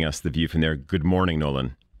 giving us the view from there. Good morning,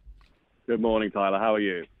 Nolan. Good morning, Tyler. How are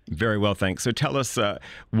you? Very well, thanks. So tell us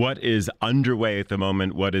what is underway at the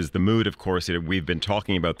moment. What is the mood? Of course, we've been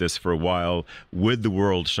talking about this for a while. Would the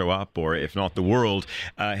world show up? Or if not the world,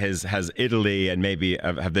 has Italy and maybe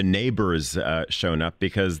have the neighbors shown up?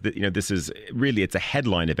 Because this is really, it's a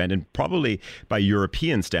headline event, and probably by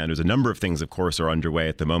European standards, a number of things, of course, are underway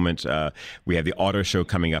at the moment. We have the auto show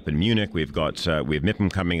coming up in Munich. We have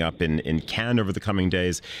MIPIM coming up in Cannes over the coming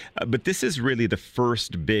days. But this is really the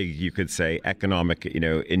first big, you could say, economic,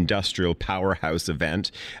 industrial powerhouse event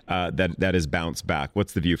that has bounced back.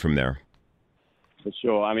 What's the view from there? For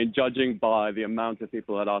sure. I mean, judging by the amount of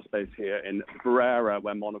people at our space here in Brera,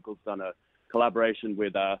 where Monocle's done a collaboration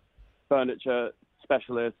with furniture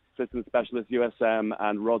specialist, system specialist USM,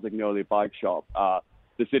 and Rosignoli Bike Shop,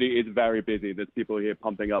 the city is very busy. There's people here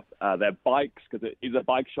pumping up their bikes because it is a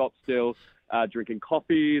bike shop still, drinking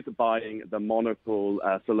coffees, buying the Monocle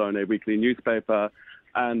Salone weekly newspaper.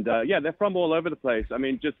 And they're from all over the place. I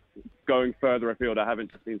mean, just going further afield, I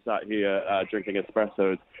haven't just been sat here drinking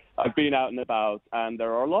espressos. I've been out and about, and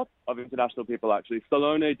there are a lot of international people, actually.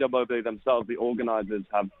 Salone del Mobile themselves, the organizers,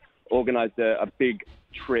 have organized a big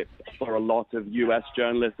trip for a lot of U.S.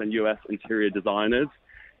 journalists and U.S. interior designers.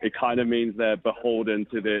 It kind of means they're beholden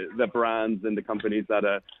to the brands and the companies that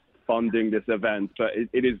are funding this event. But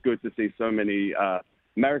it is good to see so many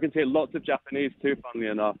Americans here, lots of Japanese too,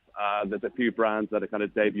 funnily enough. There's a few brands that are kind of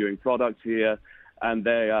debuting products here, and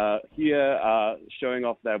they are here showing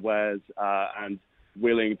off their wares and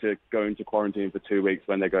willing to go into quarantine for 2 weeks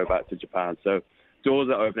when they go back to Japan. So doors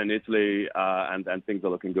are open in Italy, and things are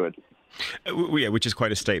looking good. Yeah, which is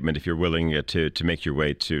quite a statement if you're willing to make your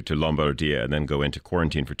way to Lombardia and then go into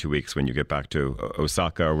quarantine for 2 weeks when you get back to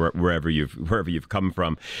Osaka or wherever you've come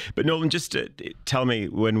from. But Nolan, just tell me,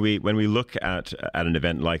 when we look at an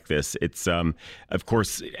event like this, it's of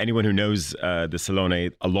course, anyone who knows the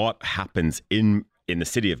Salone, a lot happens in the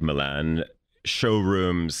city of Milan.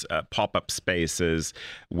 Showrooms, pop-up spaces,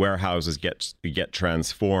 warehouses get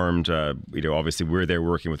transformed. Obviously we're there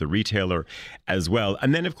working with a retailer as well,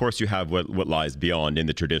 and then of course you have what lies beyond in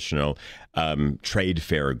the traditional trade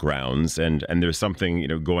fair grounds, and there's something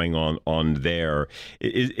going on there.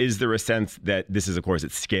 Is there a sense that this is, of course,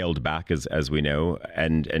 it's scaled back as we know,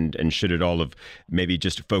 and should it all have maybe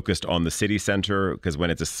just focused on the city centre? Because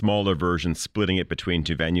when it's a smaller version, splitting it between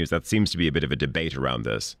two venues, that seems to be a bit of a debate around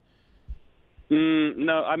this.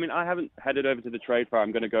 No, I mean, I haven't headed over to the trade fair.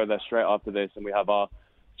 I'm going to go there straight after this, and we have our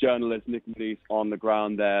journalist, Nick Manice, on the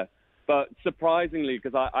ground there. But surprisingly,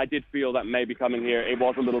 because I did feel that maybe coming here, it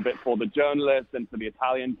was a little bit for the journalists and for the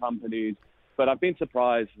Italian companies. But I've been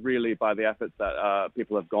surprised, really, by the efforts that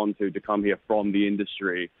people have gone to come here from the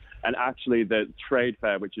industry. And actually, the trade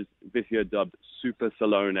fair, which is this year dubbed Super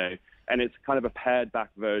Salone, and it's kind of a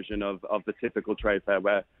pared-back version of the typical trade fair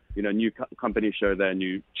where, new companies show their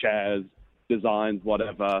new chairs, designs,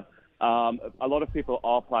 whatever. A lot of people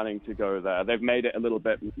are planning to go there. They've made it a little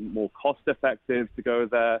bit more cost-effective to go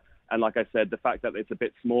there. And like I said, the fact that it's a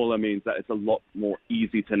bit smaller means that it's a lot more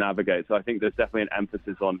easy to navigate. So I think there's definitely an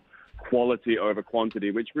emphasis on quality over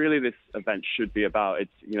quantity, which really this event should be about.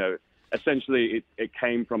 It's, essentially it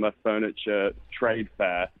came from a furniture trade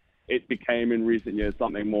fair. It became in recent years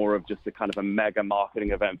something more of just a kind of a mega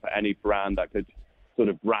marketing event for any brand that could sort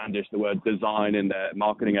of brandish the word design in their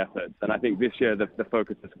marketing efforts. And I think this year the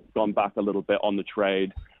focus has gone back a little bit on the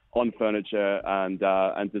trade. on furniture, and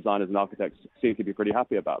designers and architects seem to be pretty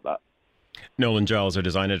happy about that. Nolan Giles, our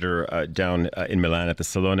design editor down in Milan at the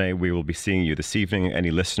Salone. We will be seeing you this evening. Any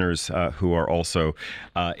listeners who are also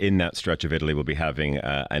in that stretch of Italy will be having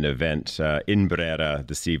an event in Brera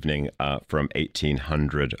this evening from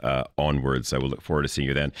 1800 onwards. I will look forward to seeing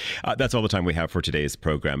you then. That's all the time we have for today's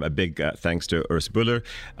program. A big thanks to Urs Buller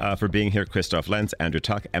for being here, Christoph Lenz, Andrew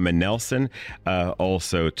Tuck, Emma Nelson,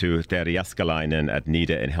 also to Terhi Jaskalainen at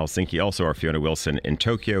NIDA in Helsinki, also our Fiona Wilson in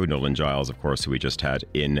Tokyo, Nolan Giles, of course, who we just had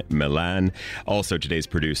in Milan. Also, today's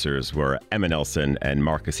producers were Emma Nelson and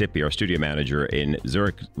Marcus Hippie. Our studio manager in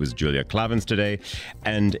Zurich was Julia Clavins today.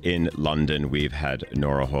 And in London, we've had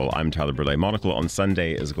Nora Hull. I'm Tyler Brûlé. Monocle on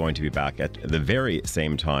Sunday is going to be back at the very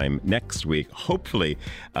same time next week, hopefully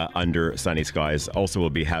under sunny skies. Also,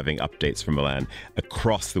 we'll be having updates from Milan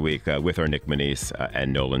across the week with our Nick Manise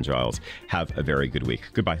and Nolan Giles. Have a very good week.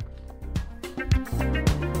 Goodbye.